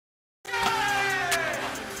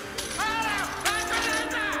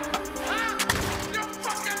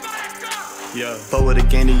Yeah. But with a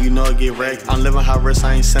gang, you know it get wrecked. I'm living high risk,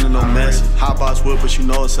 I ain't sending no message. Hot box whip, but you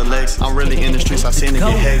know it's a Lex. I'm really in the streets, I seen it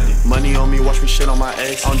get hectic. Money on me, watch me shit on my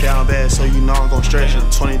ex. I'm down bad, so you know I'm gon' stretch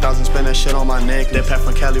it. 20,000, spend that shit on my neck. That pack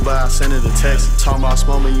from Cali, but I send it a text. Talking about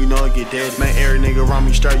smoking, you know it get dead. Man, every nigga around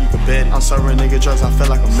me straight, you can bet it. I'm serving nigga drugs, I feel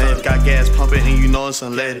like a med. Got gas pumping, and you know it's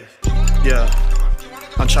unleaded. Yeah.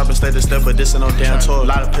 I'm trapping state to step, but this ain't no damn toy.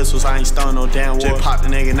 Lot of pistols, I ain't stunning no damn war. Just pop the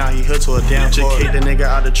nigga, now he hood to a damn toy. Just kick the nigga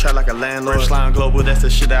out the trap like a landlord. Rich line global, that's the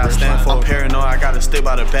shit that I stand for. I'm paranoid, I gotta stick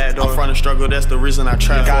by the back door. I'm from the struggle, that's the reason I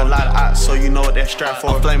trap. Got a lot of ops, so you know what that strap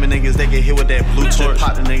for. I'm flaming niggas, they get hit with that blue torch.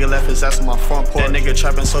 Pop the nigga, left his ass on my front porch. That nigga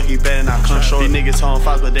trapping, so he better not come short. These niggas holding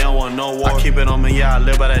fights, but they don't want no war. I keep it on me, yeah, I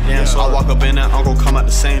live by that damn sword. I walk up in there, I'm gon' come out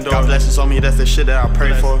the same door. God blessings on me, that's the shit that I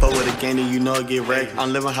pray for. But with a gang, you know it get wrecked.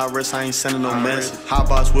 I'm living high risk, I ain't sending no message. Hot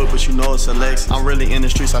box whip, but you know it's a Lex. I'm really in the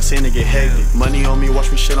streets, I seen it get hectic. Money on me,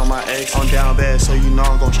 watch me shit on my ex. I'm down bad, so you know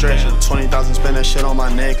I'm gon' stretch it. 20,000, spend that shit on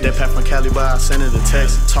my neck. That pack from Cali, but I send it a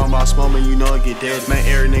text. Talking about smoking, you know it get dead. Man,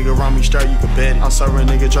 every nigga around me straight, you can bet it. I'm serving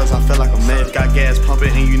nigga drugs, I feel like a med. Got gas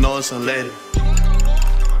pumping, and you know it's unleaded.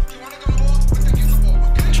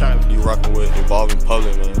 You rockin' with Evolving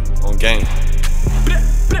Public, man, on game.